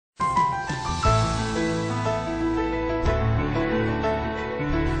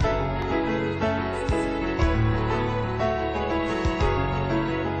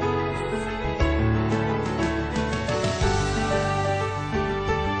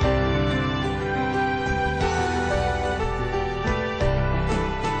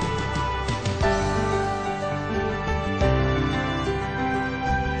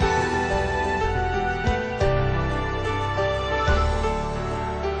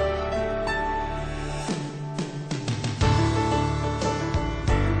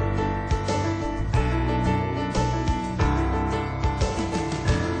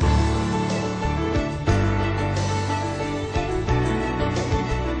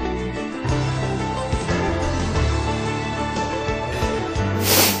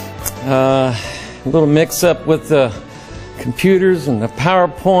A little mix-up with the computers and the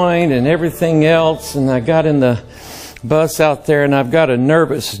PowerPoint and everything else, and I got in the bus out there, and I've got a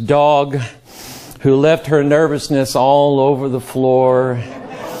nervous dog who left her nervousness all over the floor.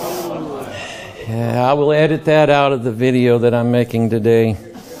 Yeah, I will edit that out of the video that I'm making today.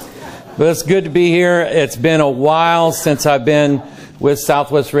 But it's good to be here. It's been a while since I've been with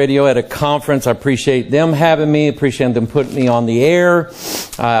Southwest Radio at a conference. I appreciate them having me, appreciate them putting me on the air.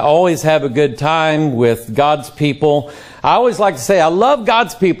 I always have a good time with God's people. I always like to say I love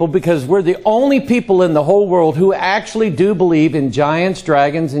God's people because we're the only people in the whole world who actually do believe in giants,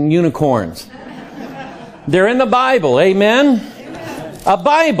 dragons, and unicorns. They're in the Bible, amen? A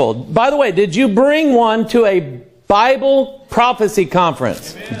Bible. By the way, did you bring one to a Bible prophecy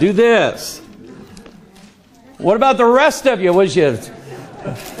conference? Amen. Do this. What about the rest of you? Was you?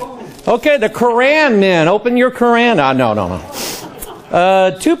 Okay, the Quran men. Open your Quran.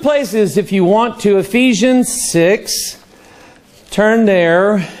 No. Two places if you want to. Ephesians 6. Turn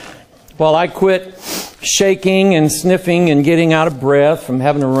there while I quit shaking and sniffing and getting out of breath from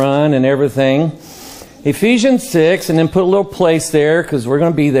having to run and everything. Ephesians 6, and then put a little place there because we're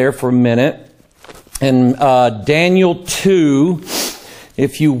going to be there for a minute. And Daniel 2,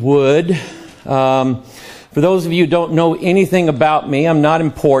 if you would. For those of you who don't know anything about me, I'm not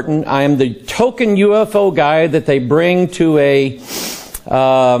important. I am the token UFO guy that they bring to a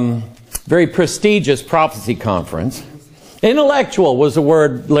very prestigious prophecy conference. Intellectual was the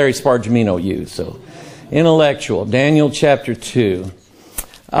word Larry Spargimino used. So, intellectual. Daniel chapter 2.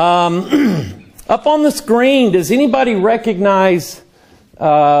 Up on the screen, does anybody recognize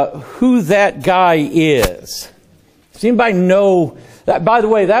who that guy is? Does anybody know that? By the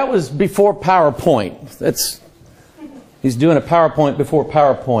way, that was before PowerPoint. He's doing a PowerPoint before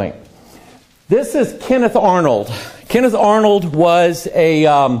PowerPoint. This is Kenneth Arnold. Kenneth Arnold was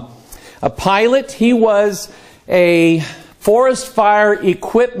a pilot. He was a forest fire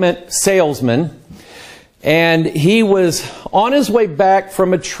equipment salesman, and he was on his way back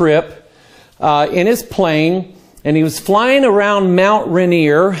from a trip in his plane, and he was flying around Mount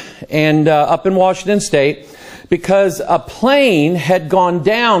Rainier and up in Washington State because a plane had gone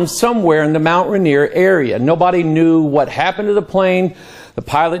down somewhere in the Mount Rainier area. Nobody knew what happened to the plane. The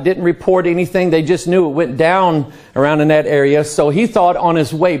pilot didn't report anything. They just knew it went down around in that area. So he thought on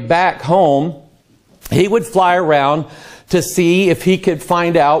his way back home, he would fly around to see if he could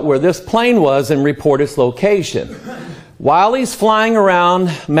find out where this plane was and report its location. While he's flying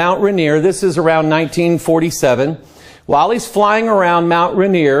around Mount Rainier, this is around 1947, while he's flying around Mount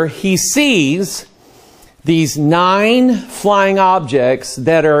Rainier, he sees these 9 flying objects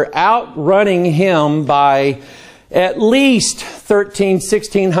that are outrunning him by at least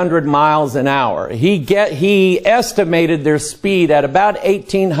 1,600 miles an hour. He estimated their speed at about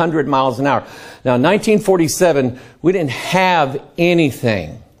 1,800 miles an hour. Now, in 1947, we didn't have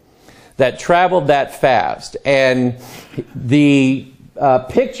anything that traveled that fast. And the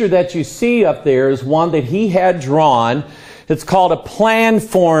picture that you see up there is one that he had drawn. It's called a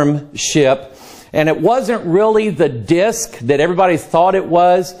planform ship. And it wasn't really the disc that everybody thought it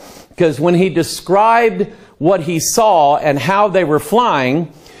was, because when he described what he saw and how they were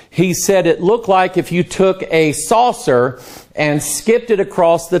flying, he said it looked like if you took a saucer and skipped it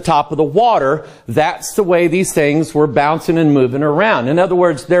across the top of the water. That's the way these things were bouncing and moving around. In other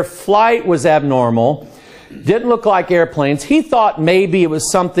words, their flight was abnormal. Didn't look like airplanes. He thought maybe it was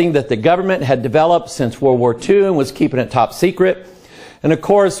something that the government had developed since World War II and was keeping it top secret. And of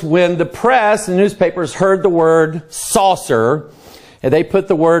course, when the press and newspapers heard the word saucer, they put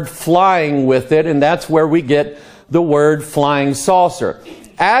the word flying with it, and that's where we get the word flying saucer.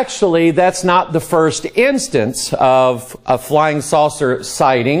 Actually, that's not the first instance of a flying saucer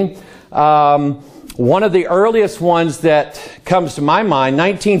sighting. One of the earliest ones that comes to my mind,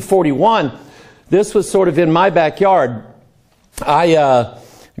 1941, this was sort of in my backyard. I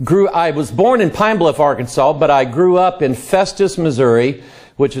was born in Pine Bluff, Arkansas, but I grew up in Festus, Missouri,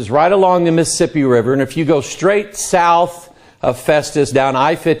 which is right along the Mississippi River. And if you go straight south of Festus down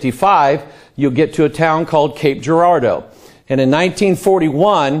I-55, you'll get to a town called Cape Girardeau. And in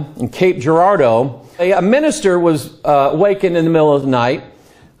 1941, in Cape Girardeau, a minister was awakened in the middle of the night.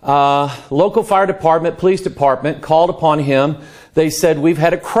 Local fire department, police department called upon him. They said, "We've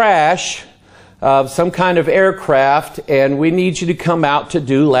had a crash of some kind of aircraft, and we need you to come out to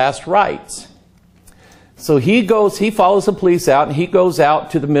do last rites." So he follows the police out, and he goes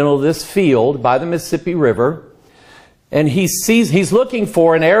out to the middle of this field by the Mississippi River, and he's looking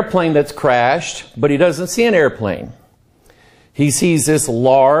for an airplane that's crashed, but he doesn't see an airplane. He sees this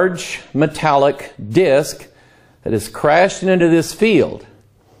large metallic disc that has crashed into this field.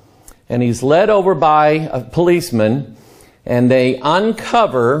 and he's led over by a policeman, and they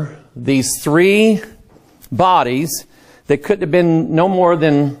uncover these 3 bodies that couldn't have been no more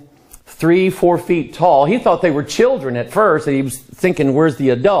than 3-4 feet tall. He thought they were children at first, and he was thinking, where's the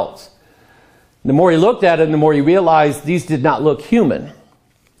adults? The more he looked at them, the more he realized these did not look human.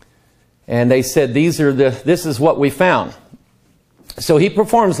 And they said, this is what we found. So he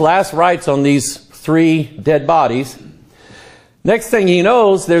performs last rites on these 3 dead bodies. Next thing he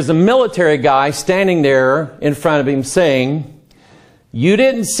knows, there's a military guy standing there in front of him saying, you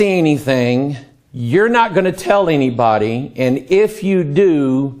didn't see anything, you're not going to tell anybody, and if you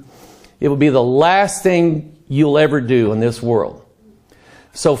do, it will be the last thing you'll ever do in this world.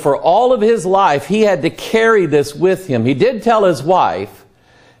 So for all of his life, he had to carry this with him. He did tell his wife,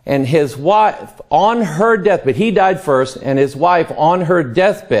 and his wife on her deathbed, he died first, and his wife on her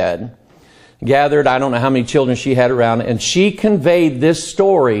deathbed gathered, I don't know how many children she had around, and she conveyed this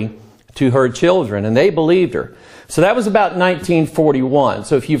story to her children, and they believed her. So that was about 1941.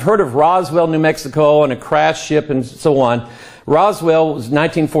 So if you've heard of Roswell, New Mexico, and a crash ship and so on, Roswell was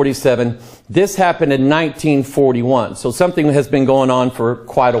 1947. This happened in 1941. So something has been going on for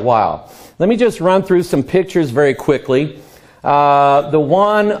quite a while. Let me just run through some pictures very quickly. The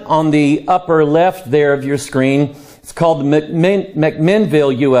one on the upper left there of your screen, it's called the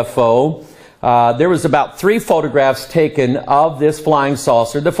McMinnville UFO. There was about 3 photographs taken of this flying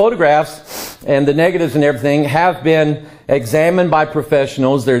saucer. The photographs and the negatives and everything have been examined by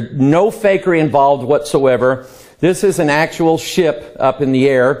professionals. There's no fakery involved whatsoever. This is an actual ship up in the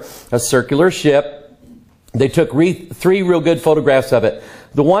air, a circular ship. They took 3 real good photographs of it.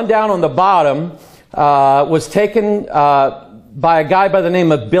 The one down on the bottom was taken by a guy by the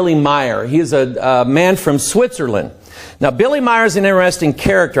name of Billy Meyer. He's a man from Switzerland. Now, Billy Meyer is an interesting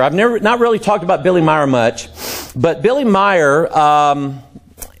character. I've not really talked about Billy Meyer much, but Billy Meyer, I'm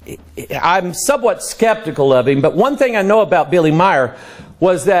somewhat skeptical of him, but one thing I know about Billy Meyer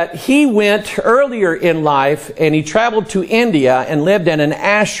was that he went earlier in life and he traveled to India and lived in an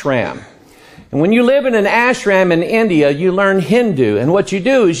ashram. And when you live in an ashram in India, you learn Hindu. And what you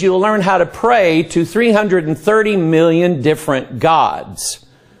do is you learn how to pray to 330 million different gods.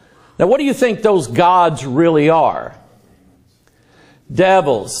 Now, what do you think those gods really are?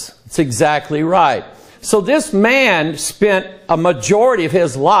 Devils. That's exactly right. So this man spent a majority of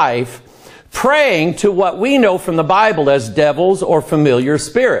his life praying to what we know from the Bible as devils or familiar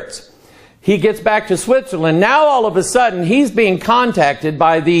spirits. He gets back to Switzerland. Now all of a sudden he's being contacted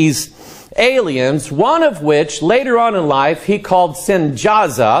by these aliens, one of which later on in life he called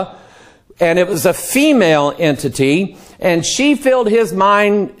Sinjaza, and it was a female entity, and she filled his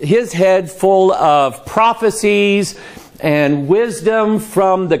mind, his head full of prophecies and wisdom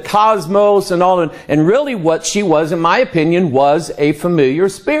from the cosmos and all. And really what she was, in my opinion, was a familiar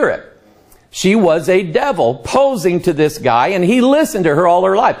spirit. She was a devil posing to this guy, and he listened to her all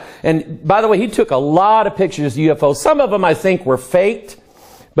her life. And by the way, he took a lot of pictures of UFOs. Some of them I think were faked,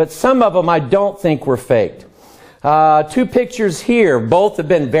 but some of them I don't think were faked. 2 pictures here. Both have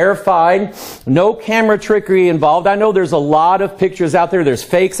been verified. No camera trickery involved. I know there's a lot of pictures out there. There's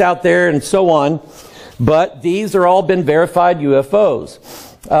fakes out there and so on. But these are all been verified UFOs.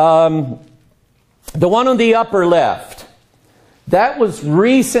 The one on the upper left, that was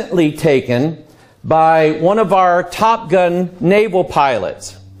recently taken by one of our Top Gun naval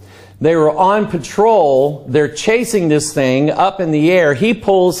pilots. They were on patrol. They're chasing this thing up in the air. He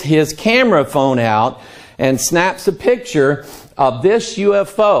pulls his camera phone out and snaps a picture of this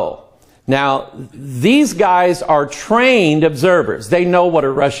UFO. Now, these guys are trained observers. They know what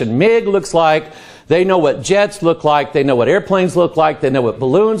a Russian MiG looks like. They know what jets look like. They know what airplanes look like. They know what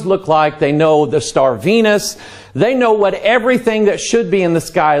balloons look like. They know the star Venus. They know what everything that should be in the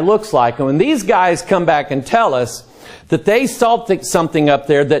sky looks like. And when these guys come back and tell us that they saw something up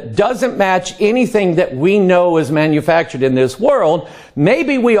there that doesn't match anything that we know is manufactured in this world,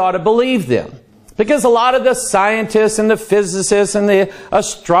 maybe we ought to believe them. Because a lot of the scientists and the physicists and the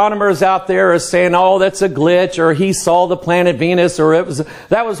astronomers out there are saying, oh, that's a glitch, or he saw the planet Venus, or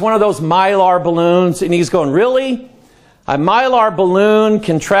that was one of those Mylar balloons. And he's going, really? A Mylar balloon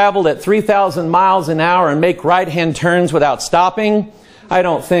can travel at 3,000 miles an hour and make right-hand turns without stopping? I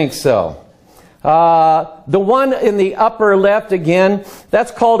don't think so. The one in the upper left again,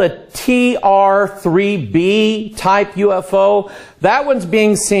 that's called a TR-3B type UFO. That one's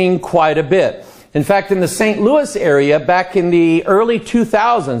being seen quite a bit. In fact, in the St. Louis area, back in the early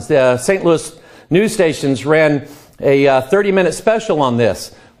 2000s, the St. Louis news stations ran a 30-minute special on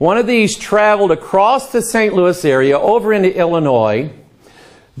this. One of these traveled across the St. Louis area over into Illinois.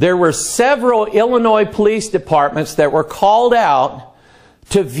 There were several Illinois police departments that were called out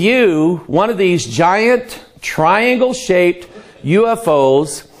to view one of these giant triangle-shaped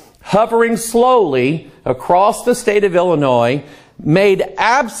UFOs hovering slowly across the state of Illinois, made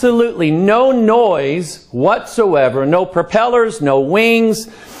absolutely no noise whatsoever, no propellers, no wings,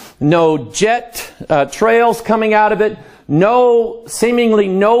 no jet trails coming out of it, seemingly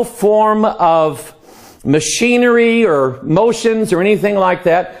no form of machinery or motions or anything like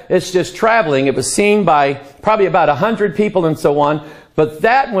that. It's just traveling. It was seen by probably about 100 people and so on. But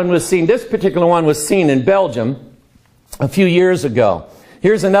that one was seen, this particular one was seen in Belgium a few years ago.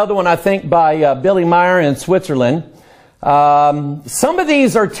 Here's another one, I think, by Billy Meyer in Switzerland. Some of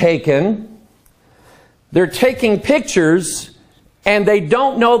these are taken. They're taking pictures, and they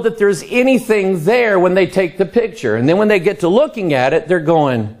don't know that there's anything there when they take the picture. And then when they get to looking at it, they're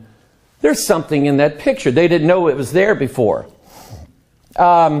going, there's something in that picture. They didn't know it was there before.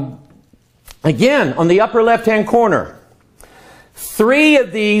 Again, on the upper left-hand corner, three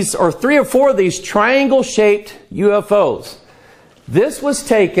or four of these triangle-shaped UFOs. This was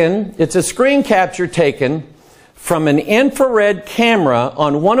taken, it's a screen capture taken from an infrared camera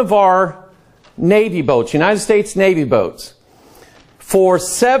on one of our Navy boats, United States Navy boats. For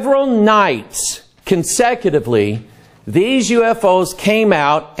several nights consecutively, these UFOs came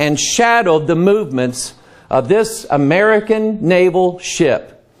out and shadowed the movements of this American naval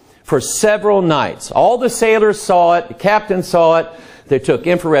ship for several nights. All the sailors saw it, the captain saw it, they took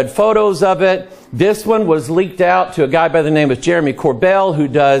infrared photos of it. This one was leaked out to a guy by the name of Jeremy Corbell, who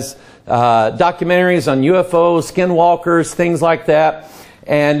does documentaries on UFOs, skinwalkers, things like that.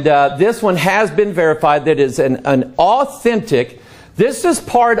 And this one has been verified that is an authentic. This is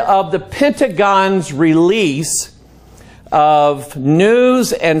part of the Pentagon's release of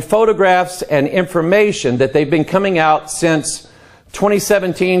news and photographs and information that they've been coming out since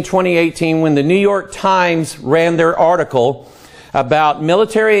 2017, 2018, when the New York Times ran their article about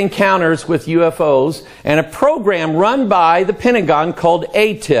military encounters with UFOs, and a program run by the Pentagon called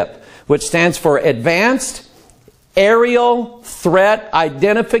ATIP, which stands for Advanced Aerial Threat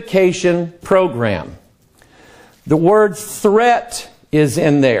Identification Program. The word threat is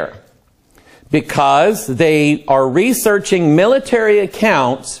in there because they are researching military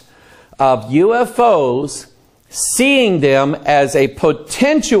accounts of UFOs, seeing them as a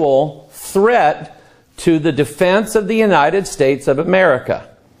potential threat to the defense of the United States of America.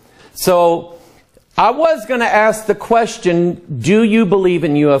 So I was going to ask the question, do you believe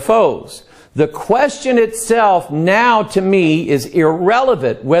in UFOs? The question itself now to me is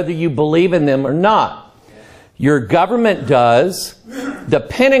irrelevant whether you believe in them or not. Your government does, the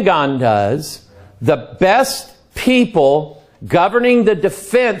Pentagon does, the best people governing the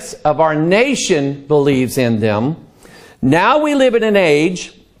defense of our nation believes in them. Now we live in an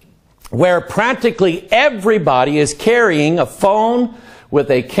age where practically everybody is carrying a phone with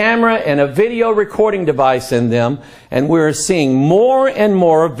a camera and a video recording device in them, and we're seeing more and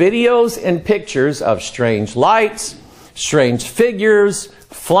more videos and pictures of strange lights, strange figures,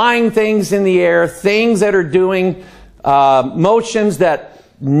 flying things in the air, things that are doing motions that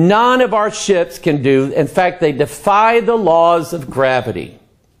none of our ships can do. In fact, they defy the laws of gravity.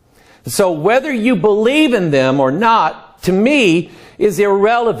 So whether you believe in them or not, to me, is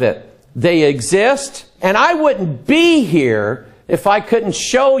irrelevant. They exist, and I wouldn't be here if I couldn't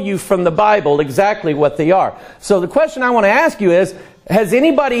show you from the Bible exactly what they are. So the question I want to ask you is, has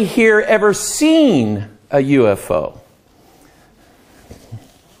anybody here ever seen a UFO?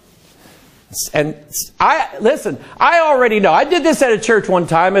 And listen, I already know. I did this at a church one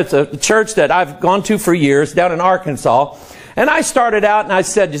time. It's a church that I've gone to for years down in Arkansas. And I started out and I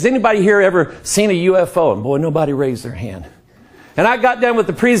said, has anybody here ever seen a UFO? And boy, nobody raised their hand. And I got done with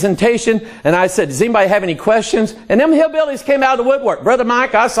the presentation and I said, does anybody have any questions? And them hillbillies came out of the woodwork. Brother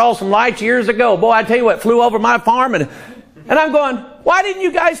Mike, I saw some lights years ago. Boy, I tell you what, flew over my farm. And I'm going, why didn't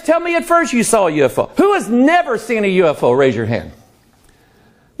you guys tell me at first you saw a UFO? Who has never seen a UFO? Raise your hand.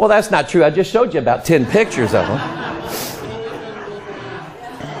 Well, that's not true. I just showed you about 10 pictures of them.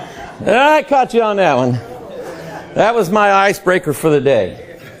 I caught you on that one. That was my icebreaker for the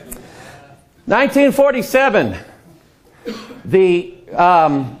day. 1947. The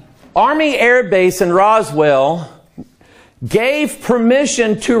Army Air Base in Roswell gave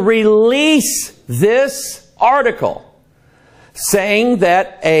permission to release this article saying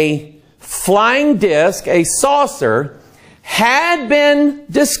that a flying disc, a saucer, had been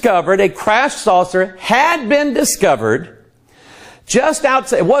discovered, a crashed saucer had been discovered just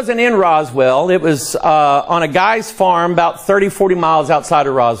outside. It wasn't in Roswell. It was on a guy's farm about 30, 40 miles outside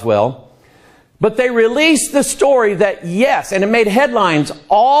of Roswell. But they released the story that yes, and it made headlines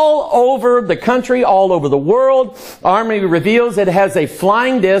all over the country, all over the world. Army reveals it has a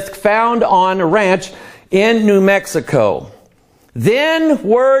flying disc found on a ranch in New Mexico. Then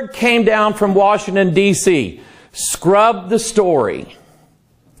word came down from Washington, D.C. Scrub the story.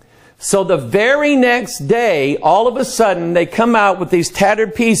 So the very next day, all of a sudden, they come out with these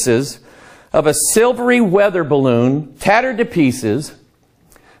tattered pieces of a silvery weather balloon, tattered to pieces,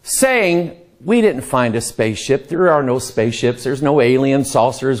 saying, we didn't find a spaceship. There are no spaceships. There's no alien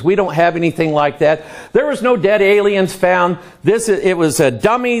saucers. We don't have anything like that. There was no dead aliens found. It was a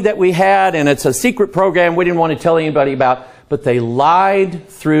dummy that we had, and it's a secret program we didn't want to tell anybody about. But they lied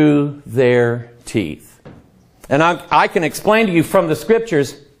through their teeth. And I can explain to you from the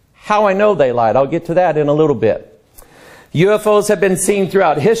scriptures how I know they lied. I'll get to that in a little bit. UFOs have been seen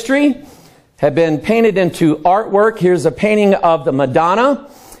throughout history, have been painted into artwork. Here's a painting of the Madonna.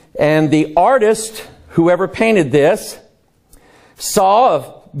 And the artist, whoever painted this, saw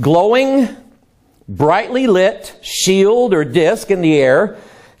a glowing, brightly lit shield or disc in the air,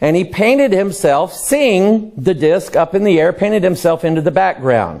 and he painted himself, seeing the disc up in the air, painted himself into the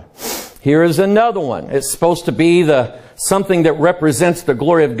background. Here is another one. It's supposed to be something that represents the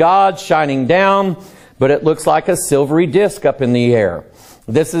glory of God shining down, but it looks like a silvery disc up in the air.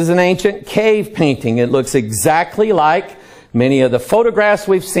 This is an ancient cave painting. It looks exactly like many of the photographs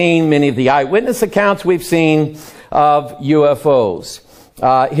we've seen, many of the eyewitness accounts we've seen of UFOs.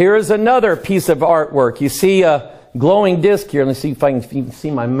 Here is another piece of artwork. You see a glowing disc here. Let's see if I can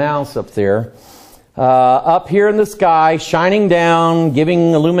see my mouse up there. Up here in the sky, shining down,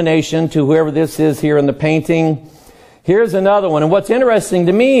 giving illumination to whoever this is here in the painting. Here's another one. And what's interesting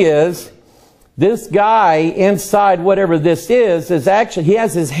to me is this guy inside whatever this is actually, he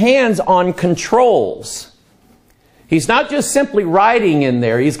has his hands on controls. He's not just simply writing in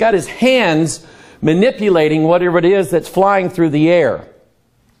there. He's got his hands manipulating whatever it is that's flying through the air.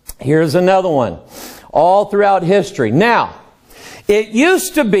 Here's another one. All throughout history. Now, it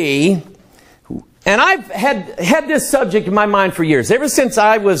used to be, and I've had this subject in my mind for years. Ever since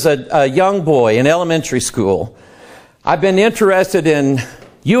I was a young boy in elementary school, I've been interested in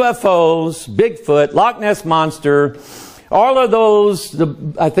UFOs, Bigfoot, Loch Ness Monster, all of those.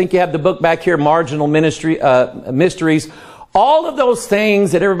 I think you have the book back here, Marginal Mysteries. All of those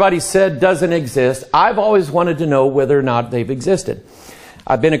things that everybody said doesn't exist, I've always wanted to know whether or not they've existed.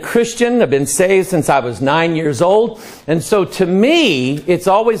 I've been a Christian. I've been saved since I was 9 years old. And so to me, it's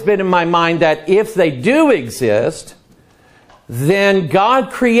always been in my mind that if they do exist, then God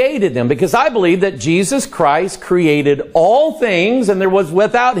created them. Because I believe that Jesus Christ created all things, and there was,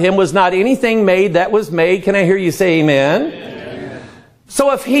 without Him was not anything made that was made. Can I hear you say amen? Amen.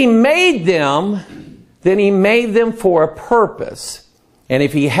 So if He made them, then He made them for a purpose. And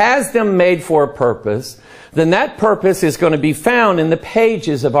if He has them made for a purpose, then that purpose is going to be found in the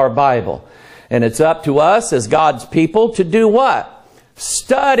pages of our Bible. And it's up to us as God's people to do what?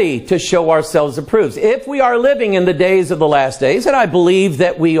 Study to show ourselves approved. If we are living in the days of the last days, and I believe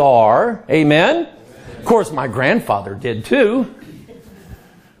that we are, amen? Of course, my grandfather did too.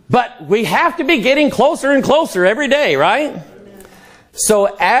 But we have to be getting closer and closer every day, right?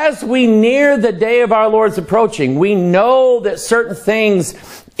 So as we near the day of our Lord's approaching, we know that certain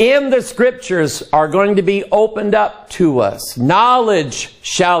things in the Scriptures are going to be opened up to us. Knowledge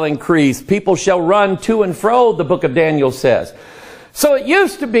shall increase. People shall run to and fro, the book of Daniel says. So it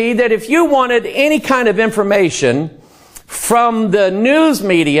used to be that if you wanted any kind of information from the news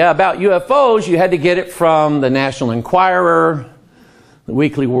media about UFOs, you had to get it from the National Enquirer, the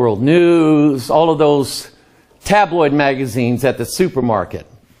Weekly World News, all of those tabloid magazines at the supermarket.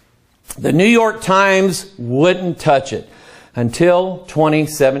 The New York Times wouldn't touch it until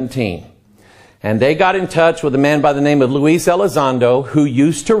 2017. And they got in touch with a man by the name of Luis Elizondo, who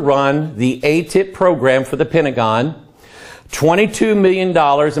used to run the ATIP program for the Pentagon. $22 million.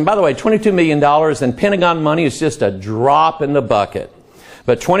 And by the way, $22 million in Pentagon money is just a drop in the bucket.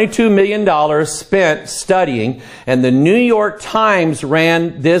 But $22 million spent studying, and the New York Times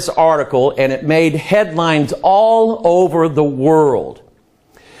ran this article, and it made headlines all over the world.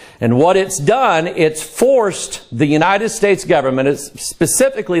 And what it's done, it's forced the United States government,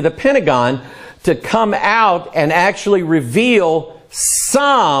 specifically the Pentagon, to come out and actually reveal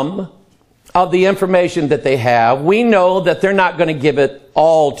some of the information that they have. We know that they're not going to give it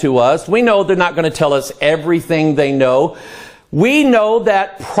all to us. We know they're not going to tell us everything they know. We know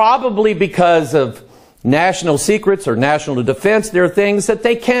that probably because of national secrets or national defense. There are things that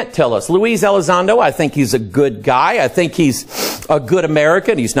they can't tell us. Luis Elizondo, I think he's a good guy. I think he's a good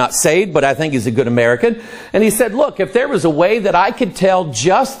American. He's not saved, but I think he's a good American. And he said, look, if there was a way that I could tell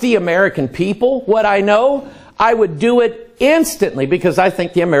just the American people what I know, I would do it instantly, because I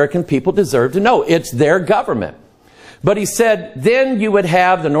think the American people deserve to know. It's their government. But he said, then you would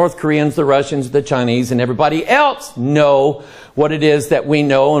have the North Koreans, the Russians, the Chinese, and everybody else know what it is that we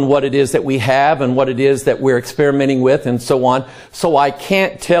know and what it is that we have and what it is that we're experimenting with and so on. So I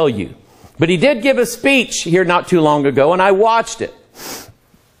can't tell you. But he did give a speech here not too long ago, and I watched it.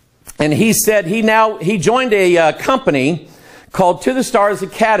 And he said he joined a company called To the Stars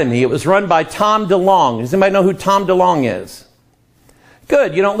Academy. It was run by Tom DeLonge. Does anybody know who Tom DeLonge is?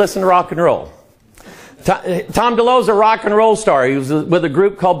 Good, you don't listen to rock and roll. Tom DeLonge's a rock and roll star. He was with a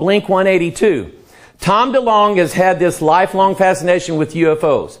group called Blink 182. Tom DeLonge has had this lifelong fascination with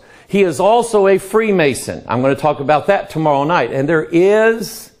UFOs. He is also a Freemason. I'm going to talk about that tomorrow night. And there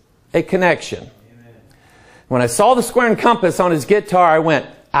is a connection. Amen. When I saw the square and compass on his guitar, I went,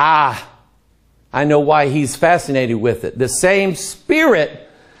 I know why he's fascinated with it. The same spirit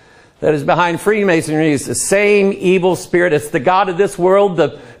that is behind Freemasonry is the same evil spirit. It's the god of this world,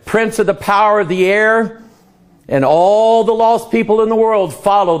 the prince of the power of the air. And all the lost people in the world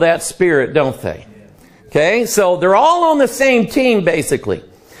follow that spirit, don't they? Okay, so they're all on the same team, basically.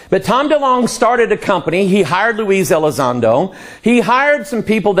 But Tom DeLonge started a company. He hired Luis Elizondo. He hired some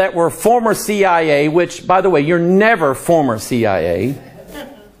people that were former CIA, which, by the way, you're never former CIA.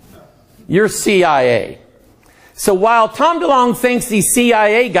 You're CIA. So while Tom DeLonge thinks these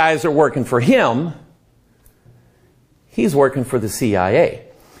CIA guys are working for him, he's working for the CIA.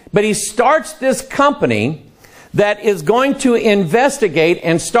 But he starts this company that is going to investigate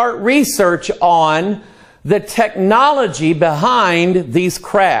and start research on the technology behind these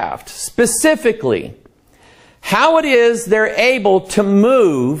craft. Specifically, how it is they're able to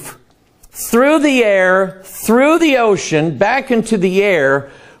move through the air, through the ocean, back into the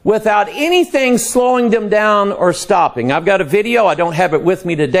air, without anything slowing them down or stopping. I've got a video. I don't have it with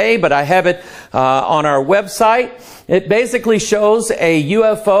me today, but I have it on our website. It basically shows a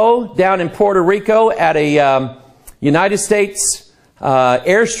UFO down in Puerto Rico at a United States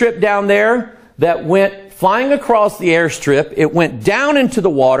airstrip down there that went flying across the airstrip. It went down into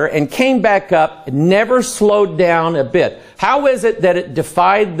the water and came back up, never slowed down a bit. How is it that it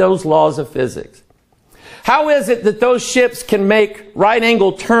defied those laws of physics? How is it that those ships can make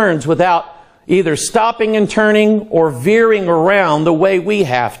right-angle turns without either stopping and turning or veering around the way we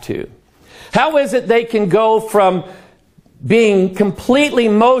have to? How is it they can go from being completely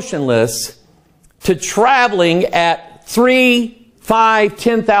motionless to traveling at 3, 5,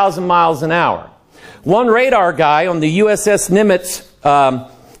 10,000 miles an hour? One radar guy on the USS Nimitz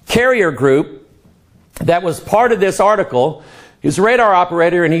carrier group that was part of this article, he's a radar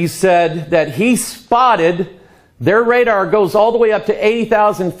operator, and he said that he spotted, their radar goes all the way up to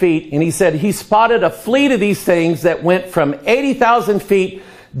 80,000 feet, and he said he spotted a fleet of these things that went from 80,000 feet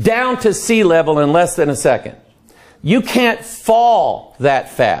down to sea level in less than a second. You can't fall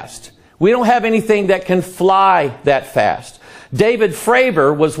that fast. We don't have anything that can fly that fast. David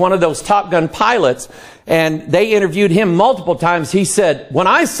Fravor was one of those Top Gun pilots, and they interviewed him multiple times. He said, when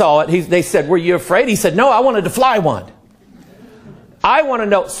I saw it, they said, were you afraid? He said, no, I wanted to fly one. I want to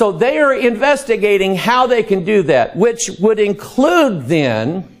know. So they are investigating how they can do that, which would include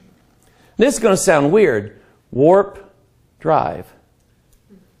then, this is going to sound weird, warp drive.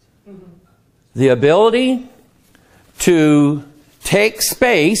 The ability to take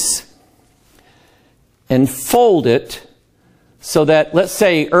space and fold it so that, let's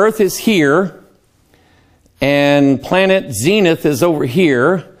say, Earth is here and planet Zenith is over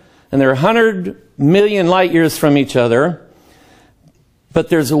here, and they're 100 million light years from each other, but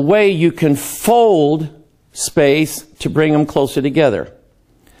there's a way you can fold space to bring them closer together.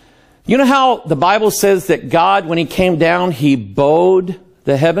 You know how the Bible says that God, when He came down, He bowed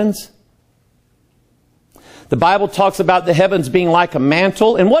the heavens? The Bible talks about the heavens being like a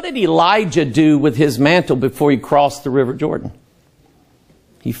mantle. And what did Elijah do with his mantle before he crossed the River Jordan?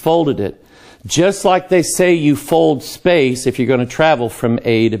 He folded it. Just like they say you fold space if you're going to travel from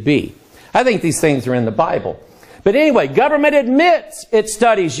A to B. I think these things are in the Bible. But anyway, government admits it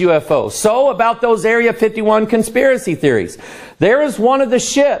studies UFOs. So about those Area 51 conspiracy theories. There is one of the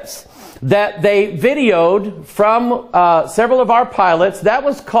ships that they videoed from several of our pilots. That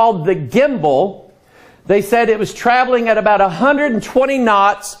was called the Gimbal. They said it was traveling at about 120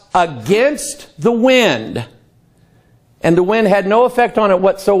 knots against the wind. And the wind had no effect on it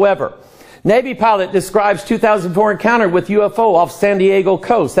whatsoever. Navy pilot describes 2004 encounter with UFO off San Diego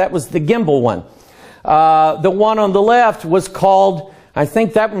coast. That was the Gimbal one. The one on the left was called, I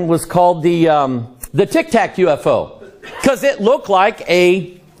think that one was called the Tic Tac UFO, because it looked like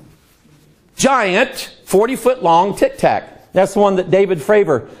a giant 40-foot long Tic Tac. That's the one that David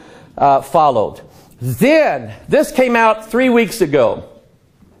Fravor followed. Then, this came out 3 weeks ago.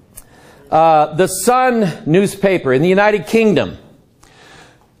 The Sun newspaper in the United Kingdom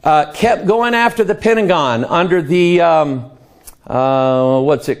kept going after the Pentagon under the,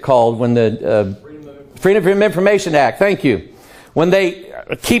 what's it called? When the Freedom of Information Act, thank you. When they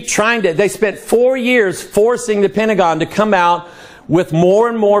keep trying to, they spent 4 years forcing the Pentagon to come out with more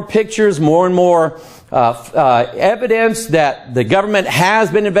and more pictures, more and more evidence that the government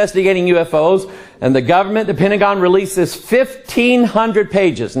has been investigating UFOs. And the government, the Pentagon, released this 1,500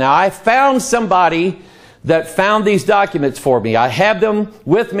 pages. Now, I found somebody that found these documents for me. I have them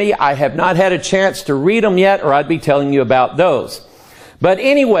with me. I have not had a chance to read them yet, or I'd be telling you about those. But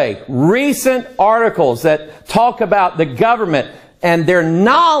anyway, recent articles that talk about the government and their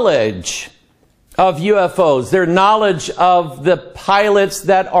knowledge of UFOs, their knowledge of the pilots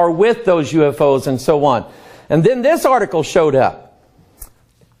that are with those UFOs and so on. And then this article showed up.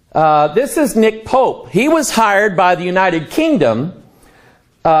 This is Nick Pope. He was hired by the United Kingdom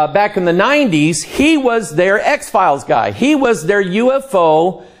back in the 90s. He was their X-Files guy. He was their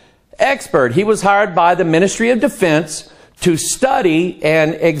UFO expert. He was hired by the Ministry of Defense to study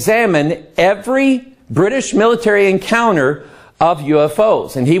and examine every British military encounter of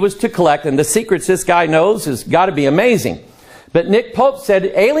UFOs. And he was to collect, and the secrets this guy knows has got to be amazing. But Nick Pope said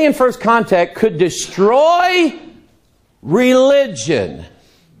alien first contact could destroy religion.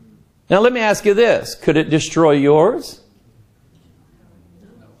 Now let me ask you this. Could it destroy yours?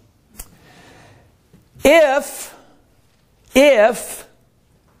 If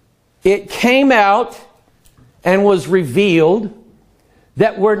it came out and was revealed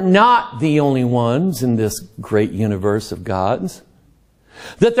that we're not the only ones in this great universe of gods,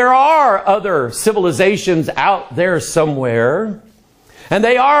 that there are other civilizations out there somewhere, and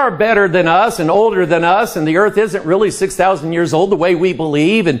they are better than us and older than us, and the earth isn't really 6,000 years old the way we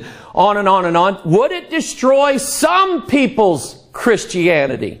believe, and on and on and on. Would it destroy some people's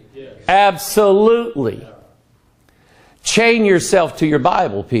Christianity? Yes. Absolutely. Chain yourself to your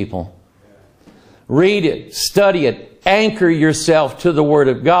Bible, people. Read it, study it, anchor yourself to the Word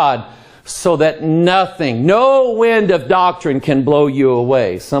of God so that nothing, no wind of doctrine can blow you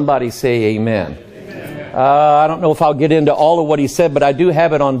away. Somebody say amen. I don't know if I'll get into all of what he said, but I do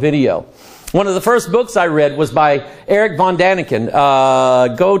have it on video. One of the first books I read was by Eric von Daniken.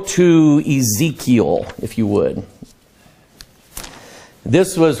 Go to Ezekiel, if you would.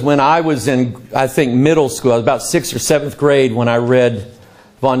 This was when I was in, I think, middle school. I was about 6th or 7th grade when I read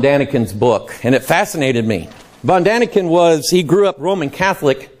von Daniken's book, and it fascinated me. Von Daniken he grew up Roman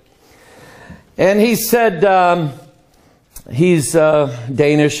Catholic, and he said, he's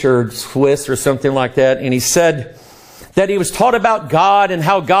Danish or Swiss or something like that, and he said that he was taught about God and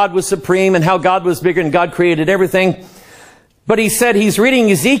how God was supreme and how God was bigger and God created everything. But he said he's reading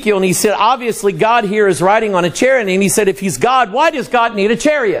Ezekiel, and he said obviously God here is riding on a chariot, and he said if he's God, why does God need a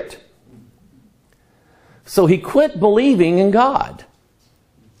chariot? So he quit believing in God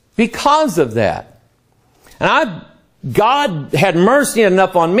because of that. And God had mercy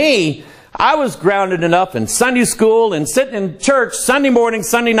enough on me. I was grounded enough in Sunday school and sitting in church Sunday morning,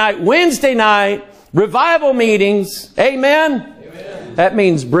 Sunday night, Wednesday night, revival meetings. Amen? Amen. That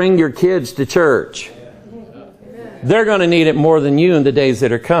means bring your kids to church. Amen. They're going to need it more than you in the days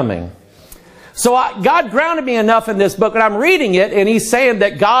that are coming. So God grounded me enough in this book, and I'm reading it, and he's saying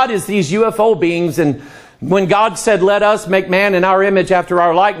that God is these UFO beings, and when God said, let us make man in our image after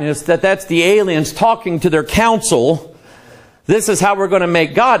our likeness, that's the aliens talking to their council. This is how we're going to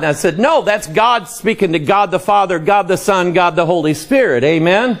make God. And I said, no, that's God speaking to God the Father, God the Son, God the Holy Spirit.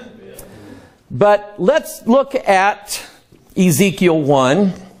 Amen? But let's look at Ezekiel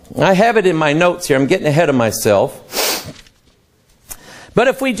 1. I have it in my notes here. I'm getting ahead of myself. But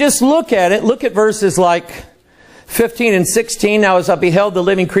if we just look at it, look at verses like 15 and 16. Now as I beheld the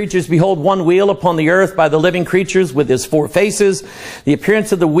living creatures, behold, one wheel upon the earth by the living creatures with his 4 faces. The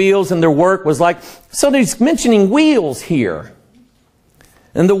appearance of the wheels and their work was like... So he's mentioning wheels here.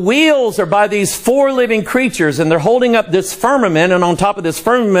 And the wheels are by these 4 living creatures, and they're holding up this firmament, and on top of this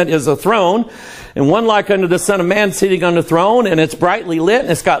firmament is a throne, and one like unto the Son of Man sitting on the throne, and it's brightly lit,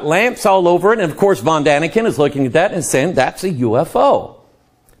 and it's got lamps all over it, and of course von Daniken is looking at that and saying, that's a UFO.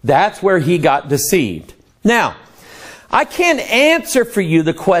 That's where he got deceived. Now, I can't answer for you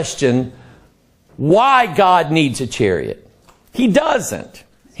the question, why God needs a chariot. He doesn't.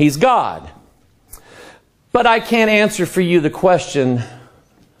 He's God. But I can't answer for you the question,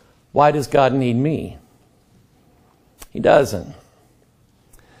 Why does God need me? He doesn't.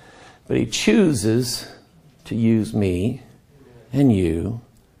 But He chooses to use me and you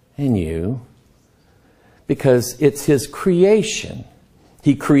because it's His creation.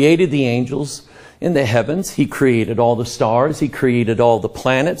 He created the angels in the heavens. He created all the stars. He created all the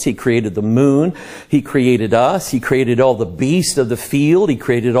planets. He created the moon. He created us. He created all the beasts of the field. He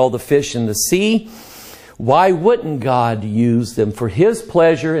created all the fish in the sea. Why wouldn't God use them for His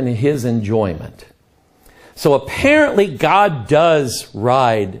pleasure and His enjoyment? So apparently God does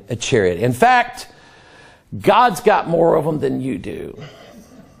ride a chariot. In fact, God's got more of them than you do.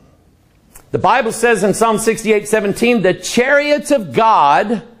 The Bible says in Psalm 68:17, the chariots of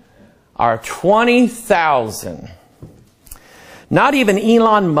God are 20,000. Not even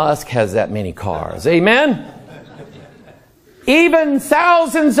Elon Musk has that many cars. Amen? Even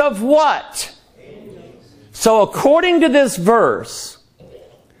thousands of what? So according to this verse,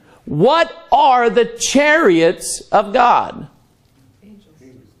 what are the chariots of God?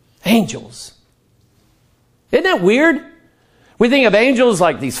 Angels. Isn't that weird? We think of angels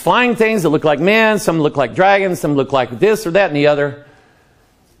like these flying things that look like men, some look like dragons, some look like this or that and the other.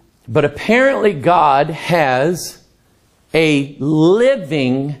 But apparently God has a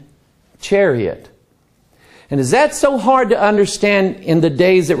living chariot. And is that so hard to understand in the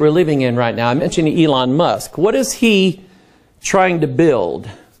days that we're living in right now? I mentioned Elon Musk. What is he trying to build?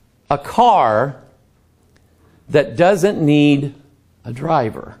 A car that doesn't need a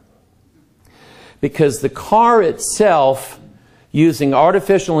driver. Because the car itself, using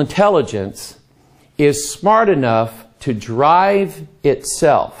artificial intelligence, is smart enough to drive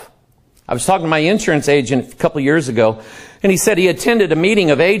itself. I was talking to my insurance agent a couple of years ago, and he said he attended a meeting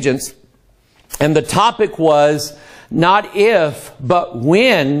of agents, and the topic was not if, but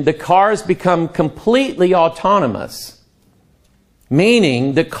when the cars become completely autonomous.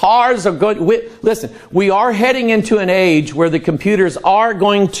 Meaning the cars are going... Listen, we are heading into an age where the computers are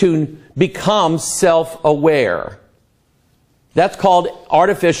going to become self-aware. That's called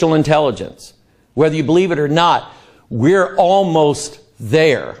artificial intelligence. Whether you believe it or not, we're almost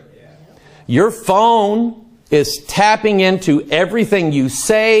there. Your phone is tapping into everything you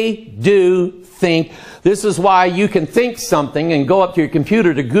say, do, think. This is why you can think something and go up to your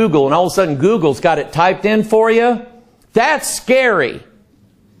computer to Google, and all of a sudden Google's got it typed in for you. That's scary.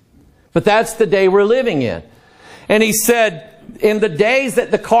 But that's the day we're living in. And he said, in the days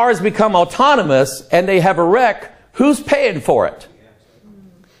that the cars become autonomous and they have a wreck, who's paying for it?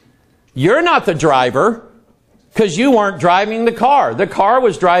 You're not the driver, because you weren't driving the car. The car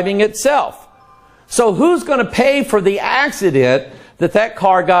was driving itself. So who's going to pay for the accident that that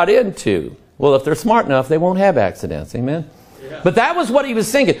car got into? Well, if they're smart enough, they won't have accidents. Amen? Yeah. But that was what he was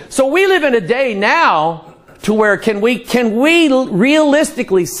thinking. So we live in a day now to where can we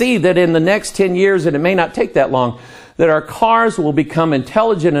realistically see that in the next 10 years, and it may not take that long, that our cars will become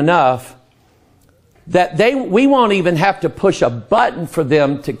intelligent enough that we won't even have to push a button for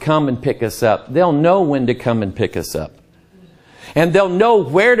them to come and pick us up. They'll know when to come and pick us up. And they'll know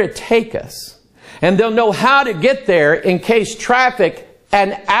where to take us. And they'll know how to get there in case traffic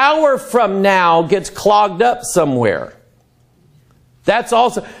an hour from now gets clogged up somewhere. That's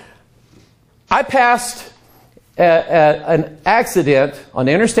also... I passed an accident on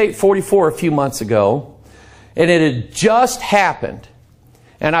Interstate 44 a few months ago, and it had just happened.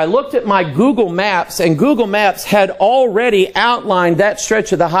 And I looked at my Google Maps, and Google Maps had already outlined that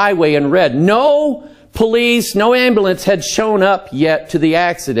stretch of the highway in red. No police, no ambulance had shown up yet to the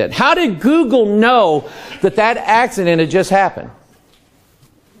accident. How did Google know that that accident had just happened?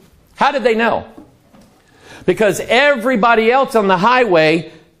 How did they know? Because everybody else on the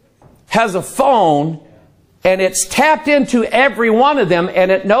highway has a phone, and it's tapped into every one of them, and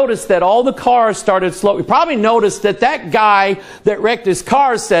it noticed that all the cars started slow. You probably noticed that that guy that wrecked his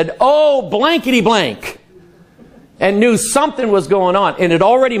car said, "Oh, blankety blank," and knew something was going on. And it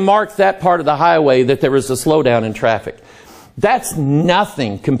already marked that part of the highway that there was a slowdown in traffic. That's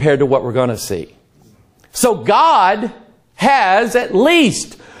nothing compared to what we're going to see. So God has at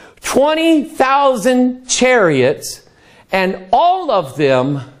least 20,000 chariots, and all of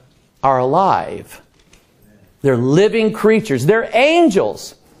them are alive. They're living creatures. They're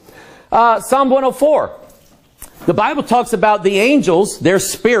angels. Psalm 104. The Bible talks about the angels. They're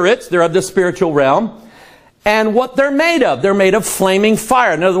spirits. They're of the spiritual realm. And what they're made of. They're made of flaming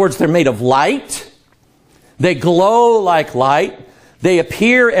fire. In other words, they're made of light. They glow like light. They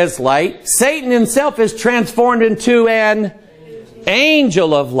appear as light. Satan himself is transformed into an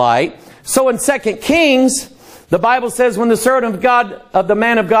angel of light. So in 2 Kings, The Bible says, when the servant of God, of the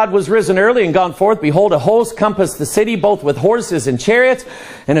man of God was risen early and gone forth, behold, a host compassed the city, both with horses and chariots.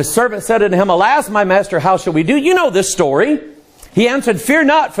 And his servant said unto him, Alas, my master, how shall we do? You know this story. He answered, Fear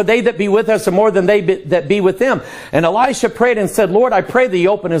not, for they that be with us are more than they that be with them. And Elisha prayed and said, Lord, I pray thee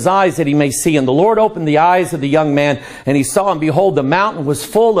open his eyes that he may see. And the Lord opened the eyes of the young man, and he saw, and behold, the mountain was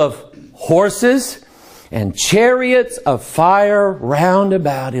full of horses and chariots of fire round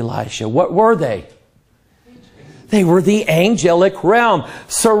about Elisha. What were they? They were the angelic realm,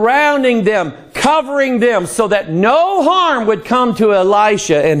 surrounding them, covering them, so that no harm would come to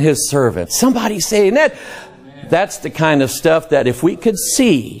Elisha and his servant. Somebody saying that. That's the kind of stuff that if we could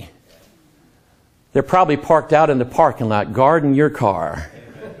see, they're probably parked out in the parking lot, guarding your car.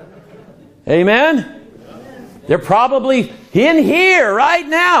 Amen? They're probably in here right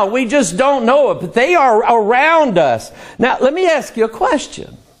now. We just don't know it, but they are around us. Now, let me ask you a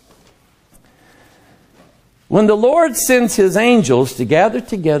question. When the Lord sends His angels to gather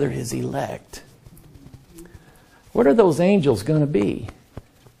together His elect, what are those angels going to be?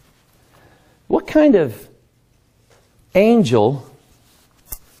 What kind of angel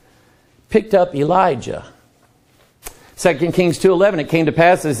picked up Elijah? 2 Kings 2:11, it came to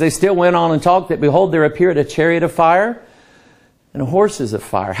pass as they still went on and talked that, behold, there appeared a chariot of fire and horses of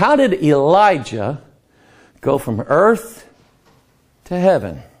fire. How did Elijah go from earth to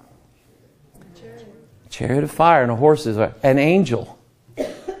heaven? Chariot of fire and a horses of fire. An angel.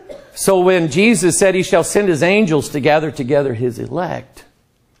 So when Jesus said He shall send His angels to gather together His elect,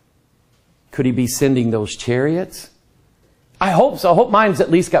 could He be sending those chariots? I hope so. I hope mine's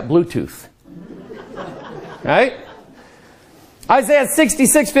at least got Bluetooth. Right? Isaiah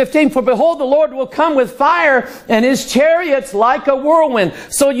 66:15, for behold, the Lord will come with fire and His chariots like a whirlwind.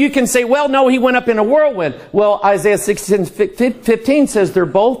 So you can say, well, no, He went up in a whirlwind. Well, Isaiah 66:15 says they're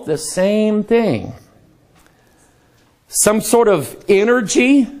both the same thing. Some sort of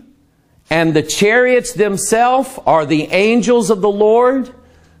energy, and the chariots themselves are the angels of the Lord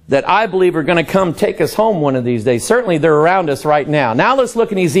that I believe are going to come take us home one of these days. Certainly they're around us right now. Now let's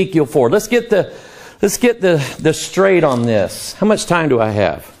look in Ezekiel 4. Let's get the straight on this. How much time do I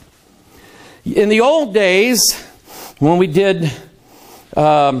have? In the old days, when we did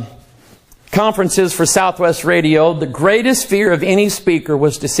conferences for Southwest Radio, the greatest fear of any speaker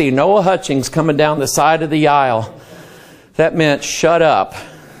was to see Noah Hutchings coming down the side of the aisle. That meant shut up.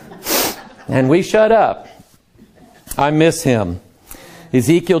 And we shut up. I miss him.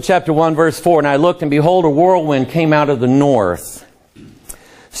 Ezekiel chapter 1 verse 4, and I looked, and behold, a whirlwind came out of the north.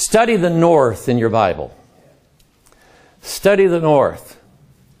 Study the north in your Bible. Study the north.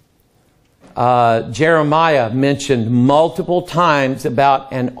 Jeremiah mentioned multiple times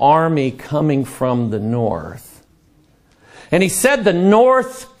about an army coming from the north. And he said the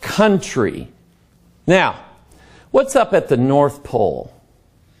north country. Now, what's up at the North Pole?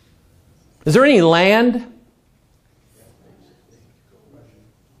 Is there any land?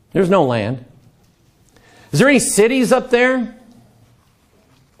 There's no land. Is there any cities up there?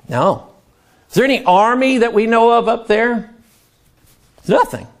 No. Is there any army that we know of up there? There's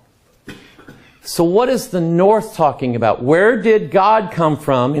nothing. So what is the north talking about? Where did God come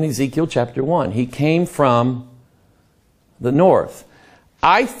from in Ezekiel chapter 1? He came from the north.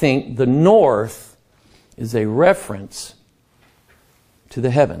 I think the north is a reference to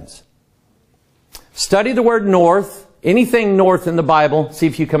the heavens. Study the word north. Anything north in the Bible, see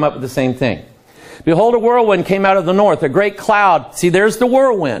if you come up with the same thing. Behold, a whirlwind came out of the north, a great cloud. See, there's the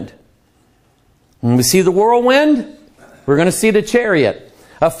whirlwind. When we see the whirlwind, we're going to see the chariot.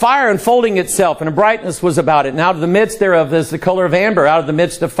 A fire enfolding itself, and a brightness was about it. And out of the midst thereof is the color of amber, out of the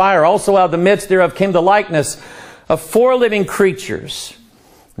midst of fire. Also out of the midst thereof came the likeness of 4 living creatures.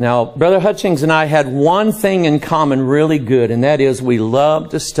 Now, Brother Hutchings and I had one thing in common really good, and that is we love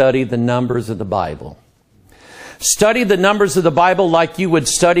to study the numbers of the Bible. Study the numbers of the Bible like you would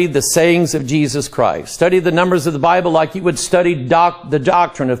study the sayings of Jesus Christ. Study the numbers of the Bible like you would study the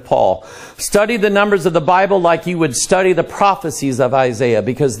doctrine of Paul. Study the numbers of the Bible like you would study the prophecies of Isaiah,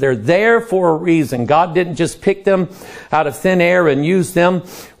 because they're there for a reason. God didn't just pick them out of thin air and use them.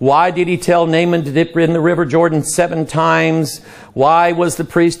 Why did He tell Naaman to dip in the river Jordan 7 times? Why was the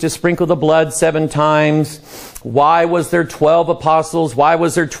priest to sprinkle the blood 7 times? Why was there 12 apostles? Why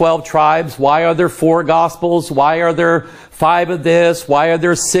was there 12 tribes? Why are there 4 gospels? Why are there 5 of this? Why are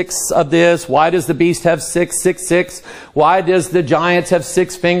there 6 of this? Why does the beast have 6, 6, 6? Why does the giants have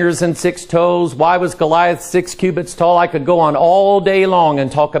 6 fingers and 6 toes? Why was Goliath 6 cubits tall? I could go on all day long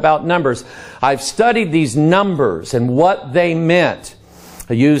and talk about numbers. I've studied these numbers and what they meant.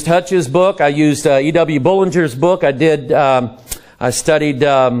 I used Hutch's book. I used E.W. Bullinger's book. I studied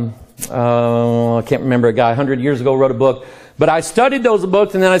I can't remember, a guy 100 years ago wrote a book. But I studied those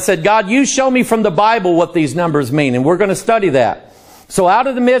books, and then I said, God, you show me from the Bible what these numbers mean, and we're going to study that. So out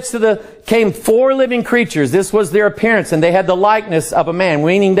of the midst of came 4 living creatures. This was their appearance, and they had the likeness of a man,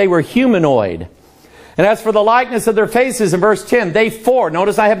 meaning they were humanoid. And as for the likeness of their faces, in verse 10, they 4,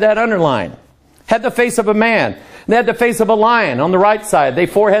 notice I have that underlined, had the face of a man. And they had the face of a lion on the right side. They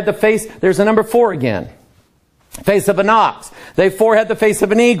 4 had the face, there's a number 4 again. Face of an ox. They 4 had the face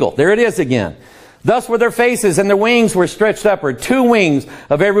of an eagle. There it is again. Thus were their faces, and their wings were stretched upward. 2 wings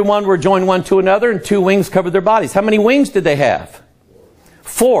of every one were joined one to another, and 2 wings covered their bodies. How many wings did they have?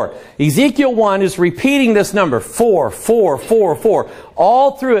 4. Ezekiel 1 is repeating this number. 4, 4, 4, 4.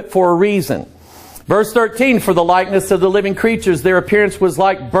 All through it for a reason. Verse 13, for the likeness of the living creatures, their appearance was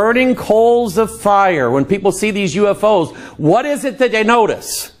like burning coals of fire. When people see these UFOs, what is it that they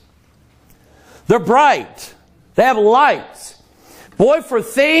notice? They're bright. They have lights. Boy, for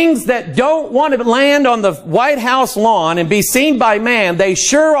things that don't want to land on the White House lawn and be seen by man, they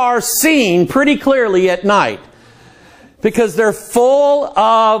sure are seen pretty clearly at night. Because they're full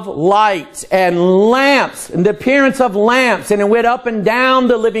of light and lamps, and the appearance of lamps, and it went up and down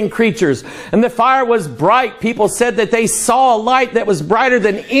the living creatures. And the fire was bright. People said that they saw a light that was brighter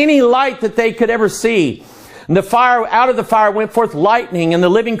than any light that they could ever see. And the fire, out of the fire went forth lightning, and the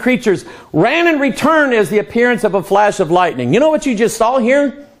living creatures ran and returned as the appearance of a flash of lightning. You know what you just saw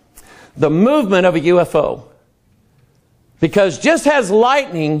here? The movement of a UFO. Because just as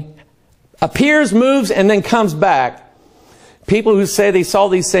lightning appears, moves, and then comes back, people who say they saw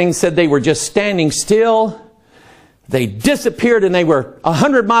these things said they were just standing still. They disappeared and they were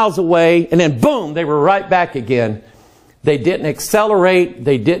 100 miles away, and then boom, they were right back again. They didn't accelerate,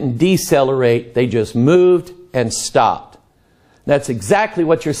 they didn't decelerate, they just moved and stopped. That's exactly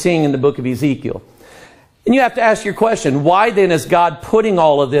what you're seeing in the book of Ezekiel. And you have to ask your question, why then is God putting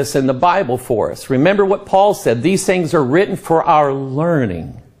all of this in the Bible for us? Remember what Paul said, these things are written for our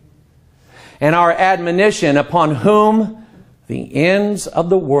learning and our admonition, upon whom the ends of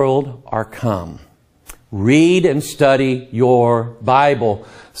the world are come. Read and study your Bible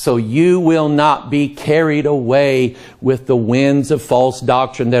so you will not be carried away with the winds of false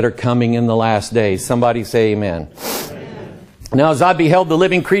doctrine that are coming in the last days. Somebody say amen. Amen. Now as I beheld the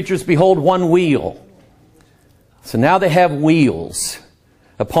living creatures, behold one wheel. So now they have wheels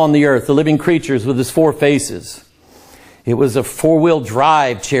upon the earth, the living creatures with his 4 faces. It was a 4-wheel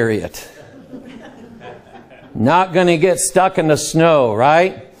drive chariot. Not going to get stuck in the snow,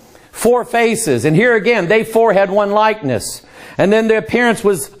 right? 4 faces. And here again, they 4 had one likeness. And then the appearance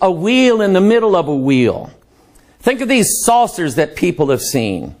was a wheel in the middle of a wheel. Think of these saucers that people have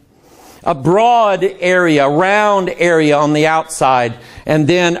seen. A broad area, round area on the outside, and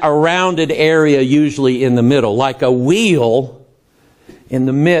then a rounded area usually in the middle, like a wheel in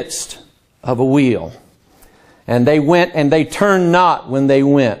the midst of a wheel. And they went and they turned not when they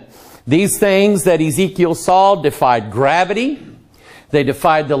went. These things that Ezekiel saw defied gravity. They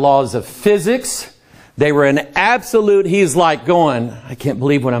defied the laws of physics. They were an absolute, he's like going, I can't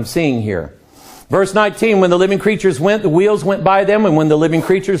believe what I'm seeing here. Verse 19, when the living creatures went, the wheels went by them. And when the living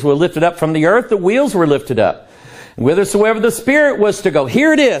creatures were lifted up from the earth, the wheels were lifted up. And whithersoever the Spirit was to go.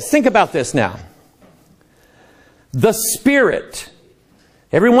 Here it is. Think about this now. The Spirit.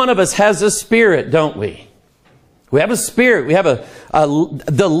 Every one of us has a spirit, don't we? We have a spirit. We have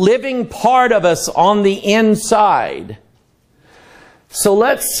the living part of us on the inside. So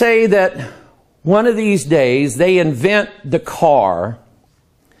let's say that one of these days they invent the car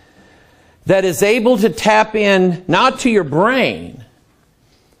that is able to tap in not to your brain,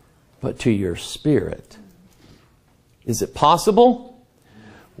 but to your spirit. Is it possible?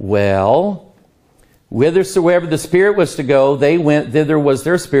 Well, whithersoever the Spirit was to go, they went, thither was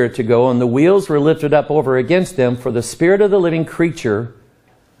their spirit to go, and the wheels were lifted up over against them, for the spirit of the living creature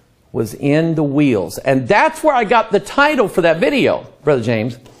was in the wheels. And that's where I got the title for that video, Brother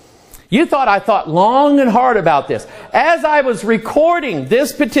James. You thought I thought long and hard about this. As I was recording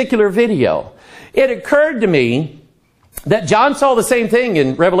this particular video, it occurred to me that John saw the same thing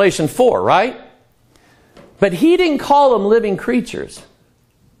in Revelation 4, right? But he didn't call them living creatures.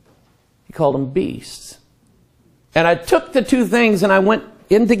 He called them beasts. And I took the 2 things and I went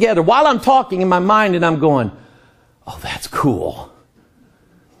in together while I'm talking in my mind, and I'm going, oh, that's cool.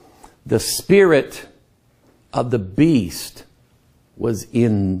 The spirit of the beast was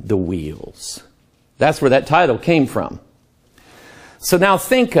in the wheels. That's where that title came from. So now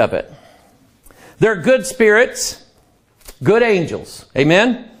think of it. They're good spirits, good angels.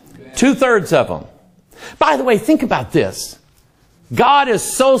 Amen? 2/3 of them. By the way, think about this. God is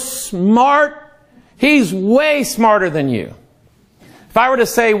so smart. He's way smarter than you. If I were to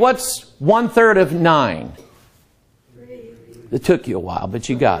say, what's 1/3 of 9? It took you a while, but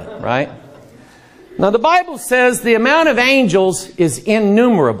you got it, right? Now the Bible says the amount of angels is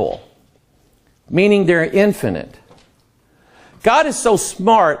innumerable, meaning they're infinite. God is so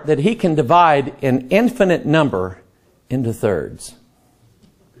smart that He can divide an infinite number into thirds.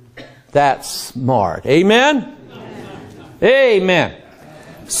 That's smart. Amen? Amen.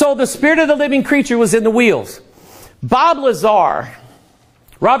 So the spirit of the living creature was in the wheels.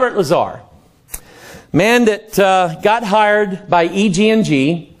 Robert Lazar, man that got hired by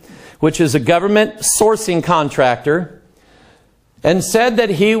EG&G, which is a government sourcing contractor, and said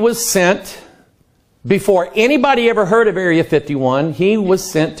that he was sent, before anybody ever heard of Area 51, he was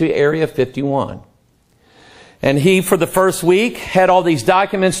sent to Area 51. And he, for the first week, had all these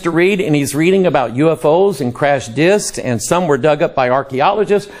documents to read, and he's reading about UFOs and crashed discs, and some were dug up by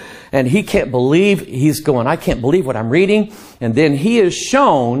archaeologists, and he can't believe, he's going, I can't believe what I'm reading. And then he is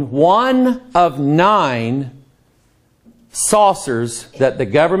shown one of 9 saucers that the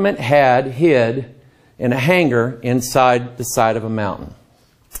government had hid in a hangar inside the side of a mountain.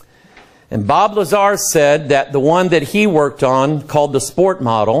 And Bob Lazar said that the one that he worked on, called the Sport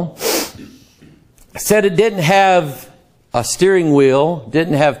model, said it didn't have a steering wheel,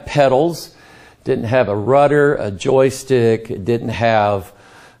 didn't have pedals, didn't have a rudder, a joystick, it didn't have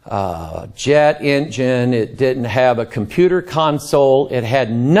a jet engine, it didn't have a computer console, it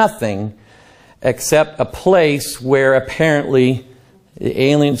had nothing except a place where apparently the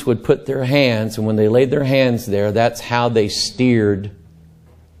aliens would put their hands, and when they laid their hands there, that's how they steered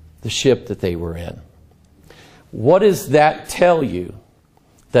the ship that they were in. What does that tell you?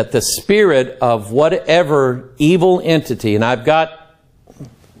 That the spirit of whatever evil entity, and I've got,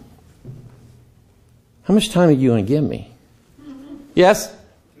 how much time are you going to give me? Yes?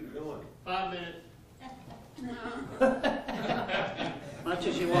 Keep going. 5 minutes. Much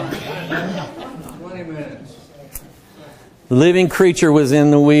as you want. 20 minutes. The living creature was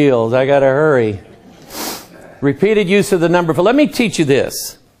in the wheels. I got to hurry. Repeated use of the number 4. Let me teach you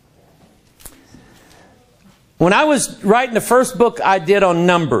this. When I was writing the first book I did on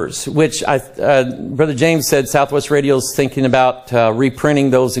numbers, which Brother James said Southwest Radio's thinking about reprinting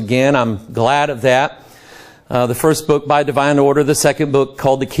those again. I'm glad of that. The first book, By Divine Order. The second book,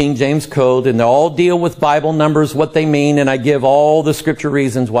 called the King James Code. And they all deal with Bible numbers, what they mean, and I give all the scripture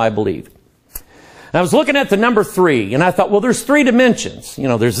reasons why I believe. And I was looking at the number 3, and I thought, well, there's 3 dimensions. You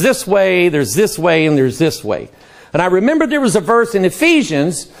know, there's this way, and there's this way. And I remembered there was a verse in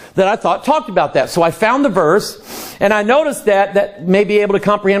Ephesians that I thought talked about that. So I found the verse, and I noticed that may be able to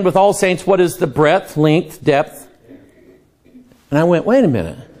comprehend with all saints what is the breadth, length, depth. And I went, wait a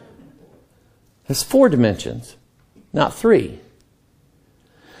minute. There's 4 dimensions, not 3.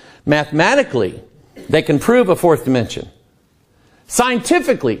 Mathematically, they can prove a 4th dimension.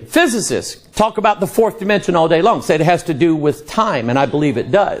 Scientifically, physicists talk about the 4th dimension all day long, say it has to do with time, and I believe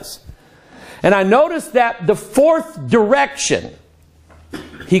it does. And I noticed that the 4th direction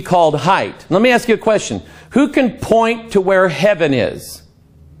he called height. Let me ask you a question. Who can point to where heaven is?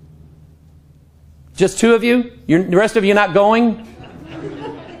 Just 2 of you? The rest of you not going?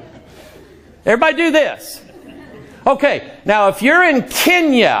 Everybody do this. Okay, now if you're in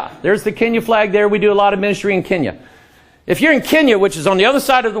Kenya, there's the Kenya flag there. We do a lot of ministry in Kenya. If you're in Kenya, which is on the other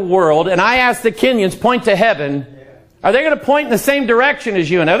side of the world, and I ask the Kenyans, point to heaven, are they going to point in the same direction as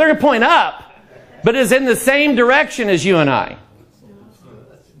you and I? They're going to point up. But is in the same direction as you and I.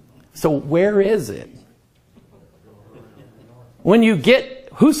 So where is it? When you get,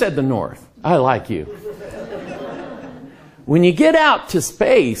 who said the north? I like you. When you get out to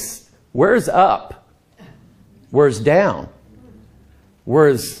space, where's up? Where's down?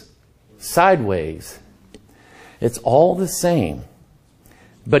 Where's sideways? It's all the same.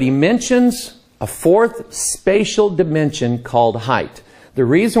 But he mentions a 4th spatial dimension called height. The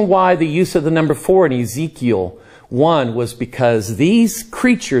reason why the use of the number 4 in Ezekiel 1 was because these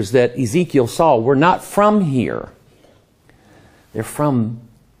creatures that Ezekiel saw were not from here. They're from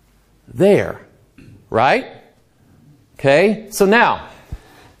there. Right? Okay? So now,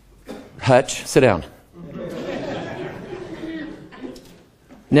 Hutch, sit down.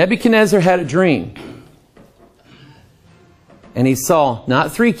 Nebuchadnezzar had a dream. And he saw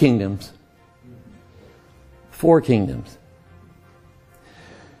not 3 kingdoms, 4 kingdoms.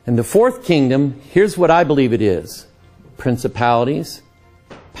 And the 4th kingdom, here's what I believe it is. Principalities,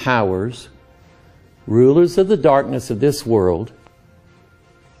 powers, rulers of the darkness of this world,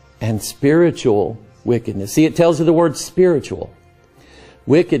 and spiritual wickedness. See, it tells you the word spiritual.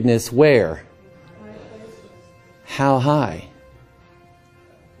 Wickedness where? How high?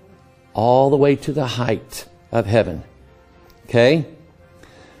 All the way to the height of heaven. Okay?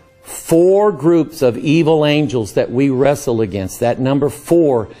 4 groups of evil angels that we wrestle against. That number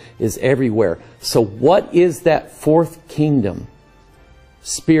 4 is everywhere. So what is that 4th kingdom?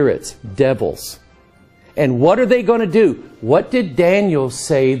 Spirits, devils. And what are they going to do? What did Daniel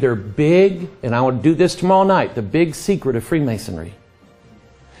say their big, and I will do this tomorrow night, the big secret of Freemasonry?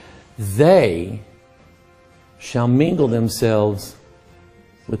 They shall mingle themselves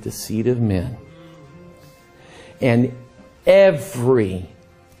with the seed of men. And every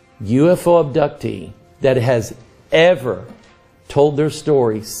UFO abductee that has ever told their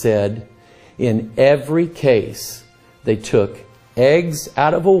story said, in every case, they took eggs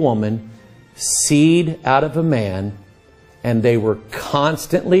out of a woman, seed out of a man, and they were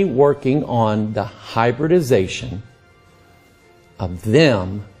constantly working on the hybridization of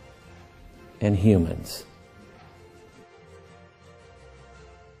them and humans.